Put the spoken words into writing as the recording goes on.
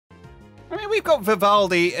I mean, we've got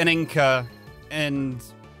Vivaldi and Inca and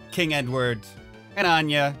King Edward and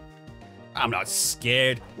Anya. I'm not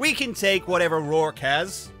scared. We can take whatever Rourke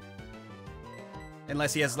has.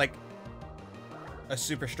 Unless he has, like, a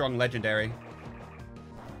super strong legendary.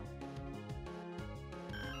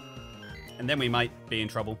 And then we might be in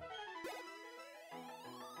trouble.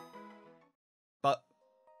 But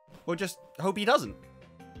we'll just hope he doesn't.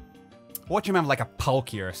 Watch him have, like, a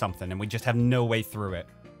Palkia or something, and we just have no way through it.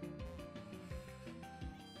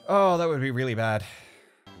 Oh, that would be really bad.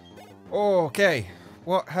 Okay.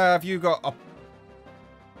 What have you got?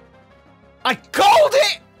 I called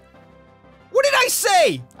it! What did I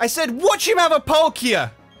say? I said, watch him have a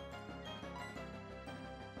Palkia.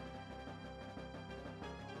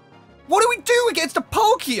 What do we do against a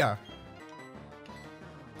Palkia?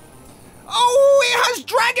 Oh, it has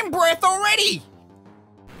Dragon Breath already!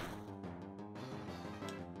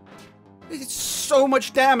 It's so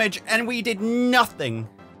much damage, and we did nothing.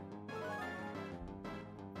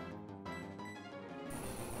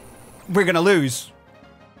 We're gonna lose.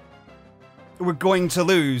 We're going to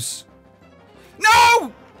lose.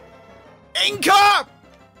 No! Inca!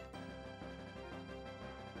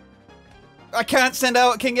 I can't send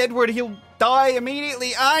out King Edward. He'll die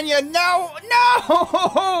immediately. Anya, no!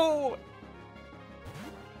 No!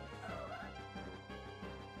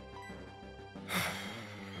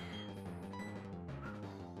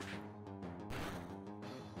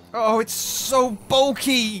 Oh, it's so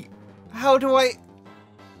bulky. How do I...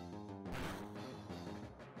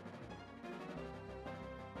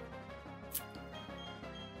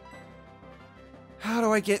 How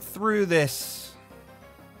do I get through this?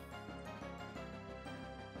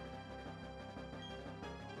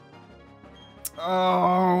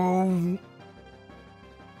 Oh.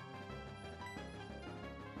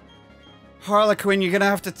 Harlequin, you're gonna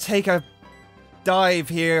have to take a dive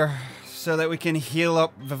here so that we can heal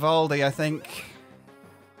up Vivaldi, I think.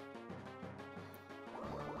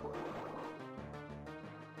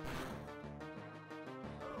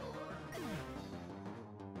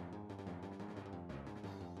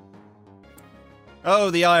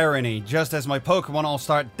 Oh, the irony. Just as my Pokemon all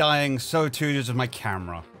start dying, so too does my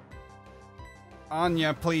camera.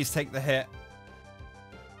 Anya, please take the hit.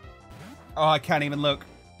 Oh, I can't even look.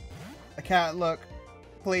 I can't look.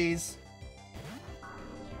 Please.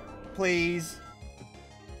 Please.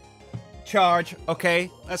 Charge.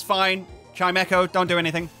 Okay, that's fine. Chime Echo, don't do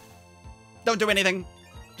anything. Don't do anything.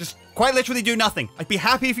 Just quite literally do nothing. I'd be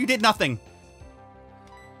happy if you did nothing.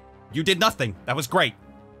 You did nothing. That was great.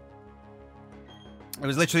 It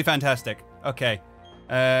was literally fantastic. Okay.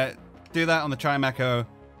 Do that on the Chime Echo.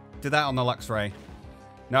 Do that on the Luxray.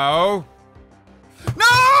 No! No!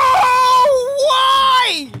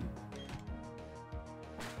 Why?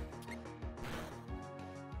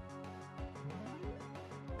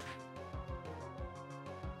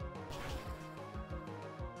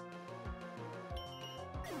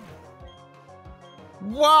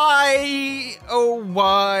 Why? Oh,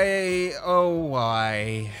 why? Oh,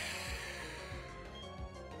 why?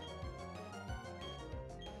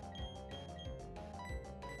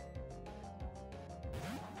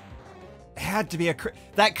 It had to be a crit.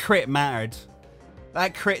 That crit mattered.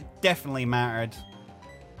 That crit definitely mattered.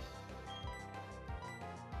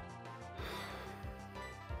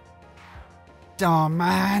 Oh,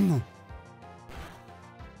 man.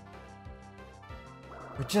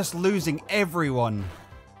 We're just losing everyone.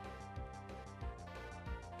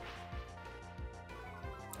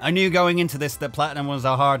 I knew going into this that Platinum was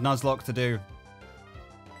a hard Nuzlocke to do.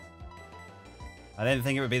 I didn't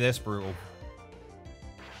think it would be this brutal.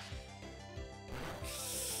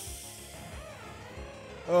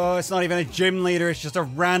 Oh, it's not even a gym leader, it's just a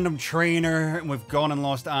random trainer, and we've gone and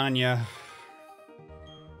lost Anya.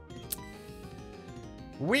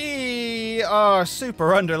 We are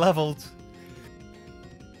super underleveled.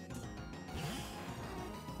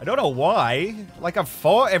 I don't know why. Like, I've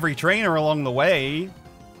fought every trainer along the way.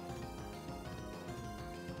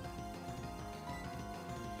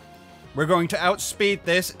 We're going to outspeed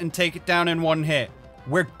this and take it down in one hit.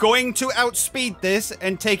 We're going to outspeed this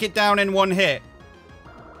and take it down in one hit.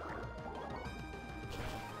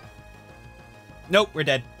 Nope, we're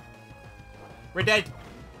dead. We're dead.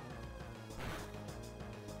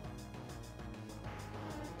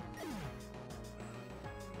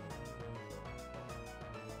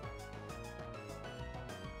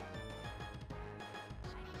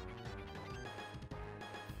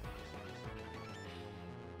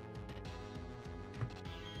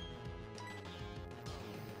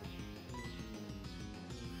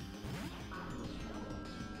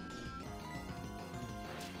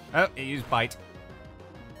 Oh, it used bite.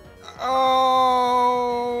 Oh!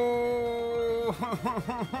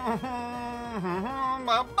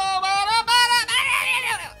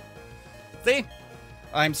 See?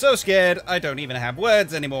 I'm so scared, I don't even have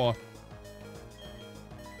words anymore.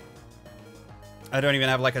 I don't even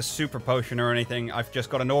have like a super potion or anything. I've just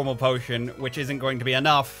got a normal potion, which isn't going to be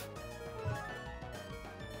enough.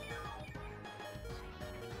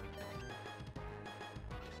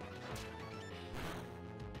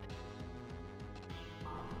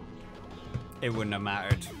 It wouldn't have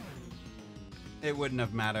mattered. It wouldn't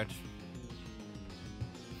have mattered.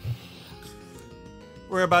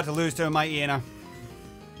 We're about to lose to a mighty Ina.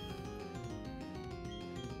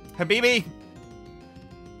 Habibi!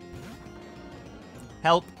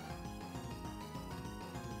 Help.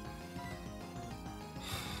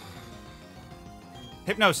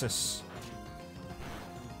 Hypnosis.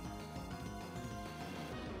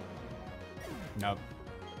 Nope.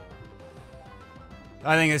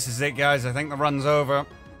 I think this is it, guys. I think the run's over.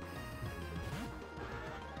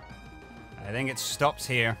 I think it stops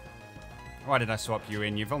here. Why did I swap you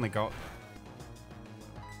in? You've only got...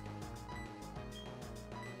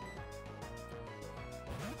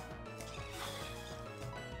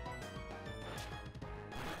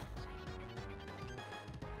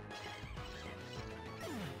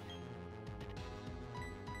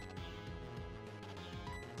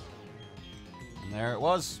 And there it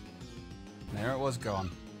was. There it was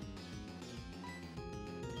gone.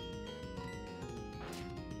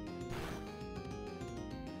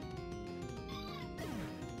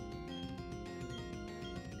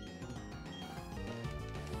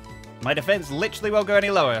 My defense literally won't go any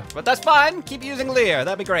lower, but that's fine. Keep using Leer.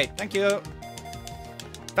 That'd be great. Thank you. In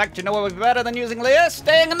fact, you know what would be better than using Leer?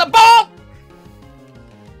 Staying in the ball!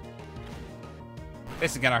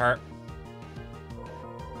 This is gonna hurt.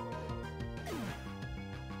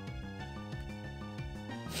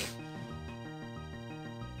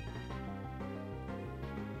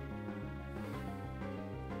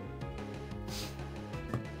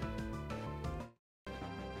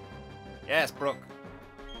 Yes, Brooke.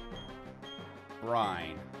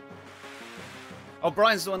 Brine. Oh,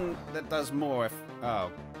 Brine's the one that does more if... Oh.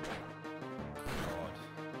 God.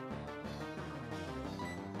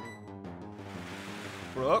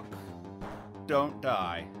 Brooke, don't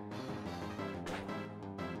die.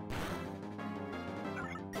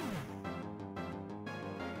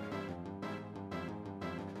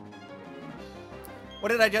 What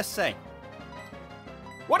did I just say?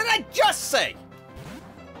 What did I just say?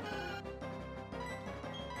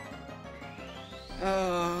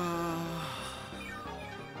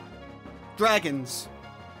 Dragons.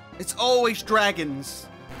 It's always dragons.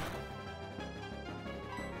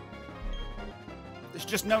 There's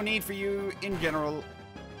just no need for you in general.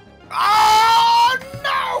 Oh,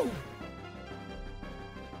 no!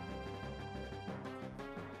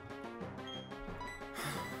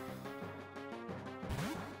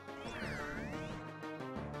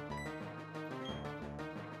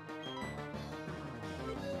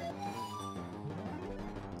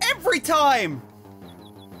 Every time!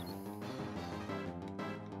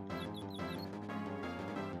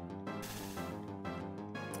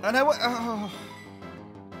 And I oh.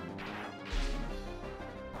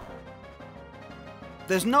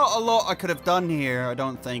 There's not a lot I could have done here, I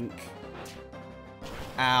don't think.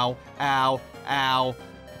 Ow, ow, ow.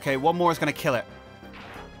 Okay, one more is gonna kill it.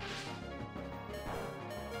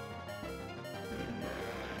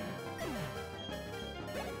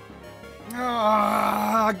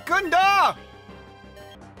 Ah, Gunda!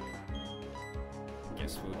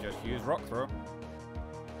 Guess we'll just use Rock Throw.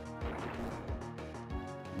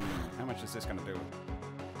 How much is this gonna do?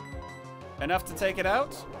 Enough to take it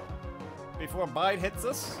out? Before Bide hits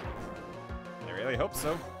us? I really hope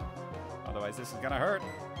so. Otherwise this is gonna hurt.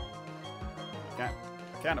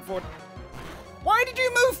 Can't afford... Why did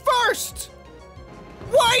you move first?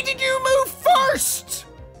 Why did you move first?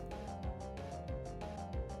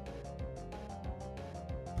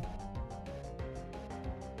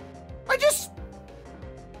 I just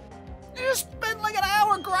spent like an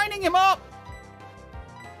hour grinding him up.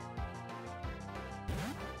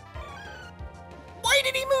 Why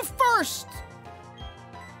did he move first?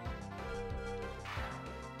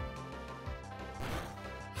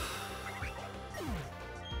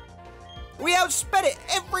 We outsped it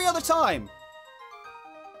every other time.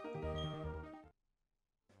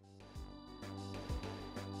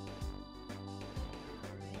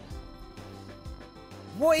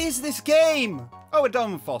 What is this game? Oh, a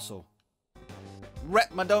Dome Fossil.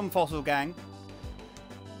 Rep my Dome Fossil, gang.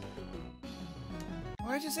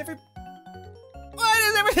 Why does everything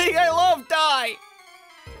I love die?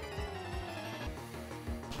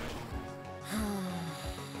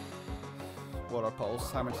 Water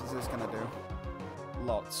pulse. How much is this gonna do?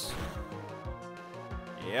 Lots.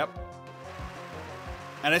 Yep.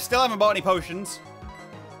 And I still haven't bought any potions.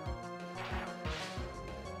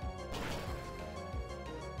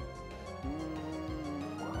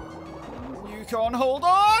 You can't hold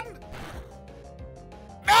on!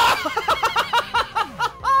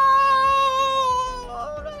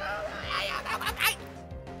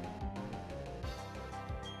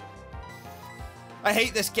 I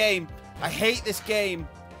hate this game. I hate this game.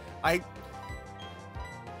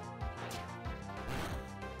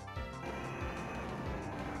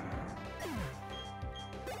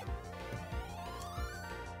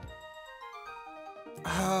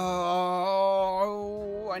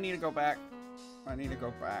 Oh, I need to go back. I need to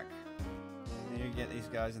go back. I need to get these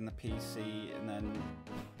guys in the PC and then...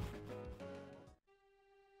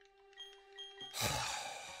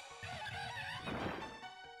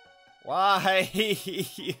 Why?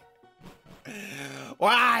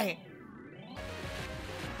 Why?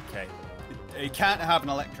 Okay. It can't have an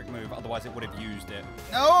electric move, otherwise it would have used it.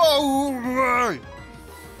 No!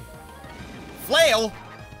 Flail?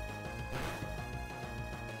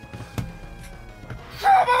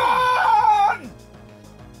 Come on!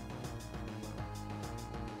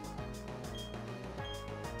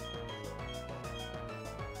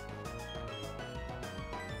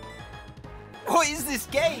 What is this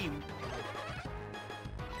game?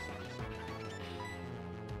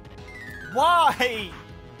 Why?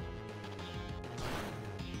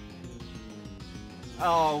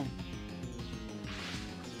 Oh.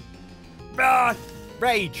 Ah,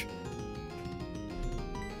 rage.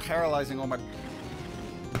 Paralyzing all my...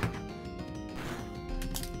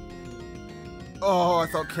 Oh, I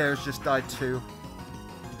thought Chaos just died too.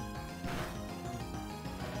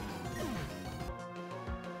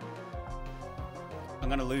 I'm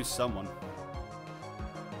gonna lose someone.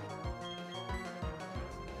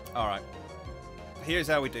 Alright. Here's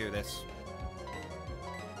how we do this.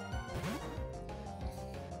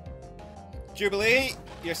 Jubilee,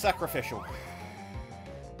 you're sacrificial.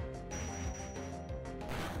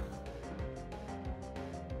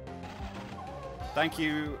 Thank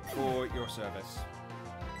you for your service.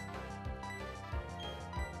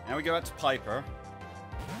 Now we go out to Piper.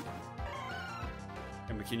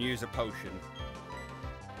 And we can use a potion.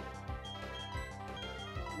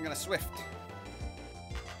 I'm gonna Swift.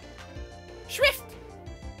 Swift!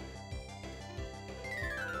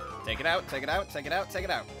 Take it out, take it out, take it out, take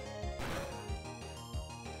it out.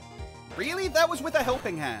 Really? That was with a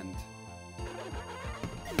helping hand.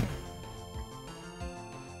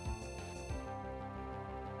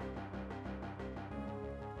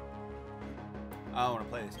 I don't want to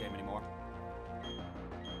play this game anymore.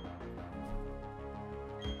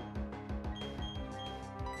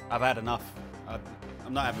 I've had enough.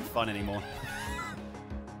 I'm not having fun anymore.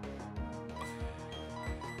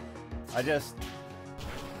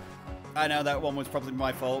 I know that one was probably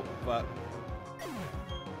my fault, but...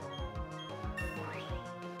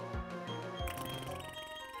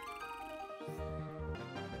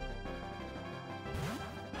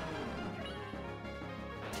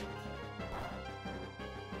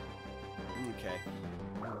 Okay.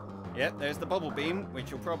 Yep, there's the bubble beam,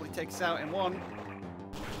 which will probably take us out in one.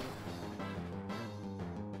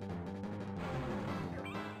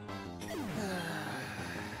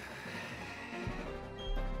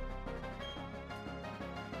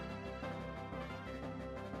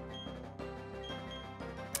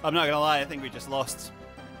 I'm not gonna lie, I think we just lost.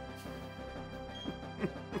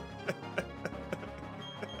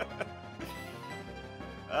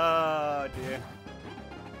 Oh dear.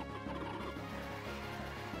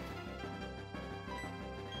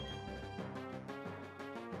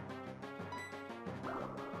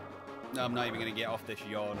 No, I'm not even gonna get off this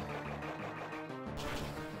yawn.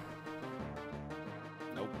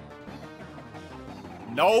 Nope.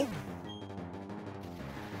 Nope!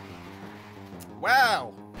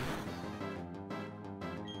 Wow!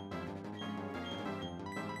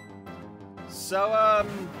 So,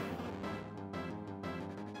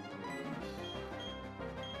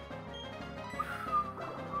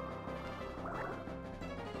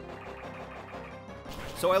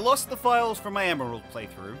 So I lost the files from my Emerald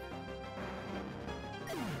playthrough.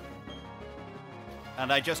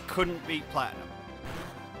 And I just couldn't beat Platinum.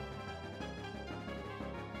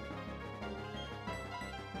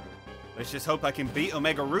 Let's just hope I can beat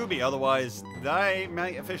Omega Ruby, otherwise I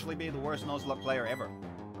might officially be the worst Nuzlocke player ever.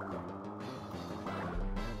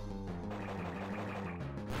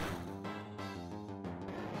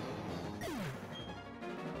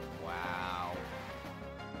 Wow.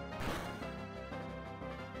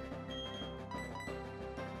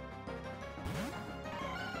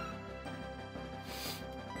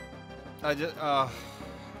 I just,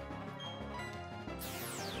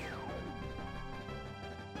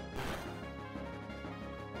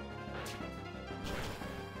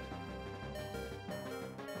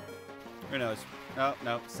 Who knows? Oh,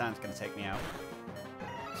 no, Sand's gonna take me out.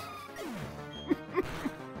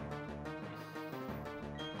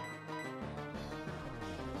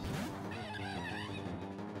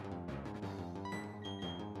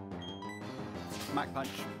 Smack punch.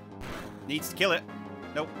 Needs to kill it.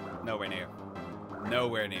 Nope. Nowhere near.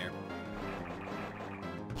 Nowhere near.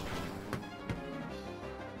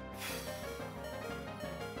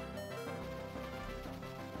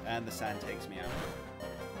 And the sand takes me out.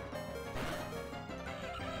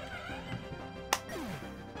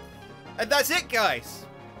 And that's it, guys!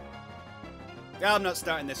 I'm not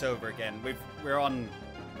starting this over again. We're on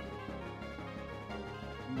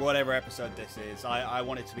whatever episode this is. I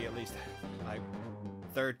want it to be at least like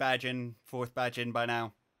 3rd badge in, 4th badge in by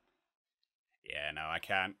now. Yeah, no, I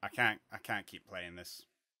can't keep playing this.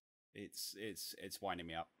 It's winding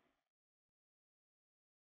me up.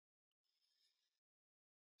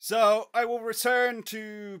 So I will return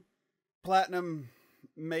to Platinum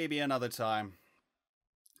maybe another time.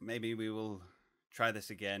 Maybe we will try this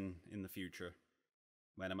again in the future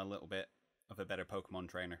when I'm a little bit of a better Pokemon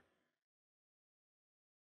trainer.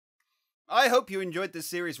 I hope you enjoyed this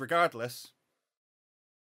series regardless.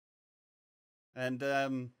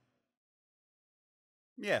 And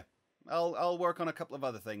yeah, I'll work on a couple of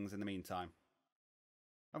other things in the meantime.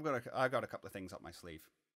 I've got a couple of things up my sleeve.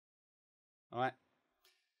 All right.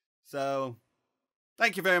 So,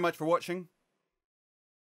 thank you very much for watching.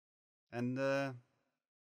 And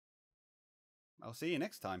I'll see you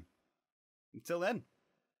next time. Until then,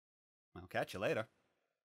 I'll catch you later.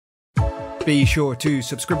 Be sure to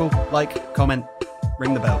subscribe, like, comment,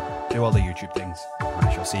 ring the bell, do all the YouTube things.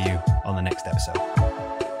 I shall see you on the next episode.